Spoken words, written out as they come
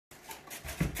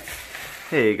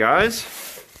Hey guys,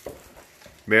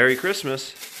 Merry Christmas.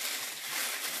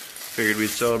 Figured we'd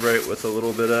celebrate with a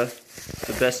little bit of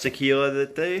the best tequila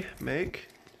that they make.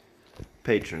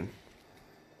 Patron.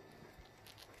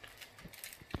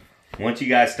 Once you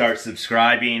guys start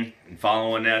subscribing and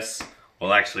following us,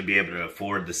 we'll actually be able to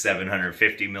afford the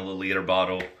 750 milliliter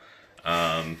bottle.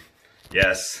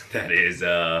 Yes, that is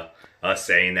us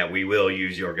saying that we will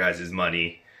use your guys'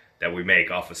 money that we make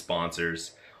off of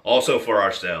sponsors. Also for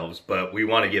ourselves, but we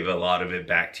want to give a lot of it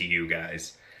back to you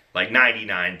guys. Like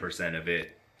 99% of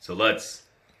it. So let's...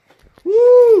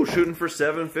 Woo! Shooting for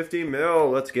 750 mil.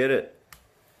 Let's get it.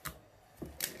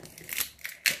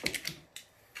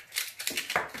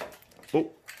 Oh.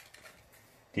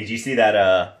 Did you see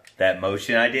that that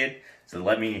motion I did? So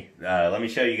let me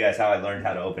show you guys how I learned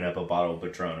how to open up a bottle of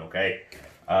Patron, okay?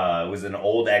 It was an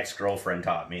old ex-girlfriend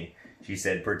taught me. She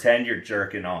said, pretend you're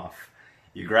jerking off.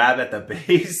 You grab at the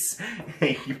base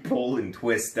and you pull and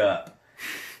twist up.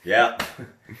 Yep.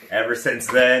 Ever since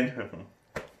then,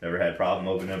 never had a problem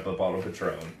opening up a bottle of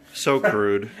Patron. So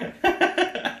crude.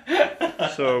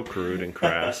 So crude and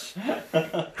crass.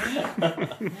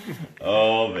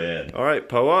 Oh, man. All right,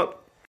 Poe up.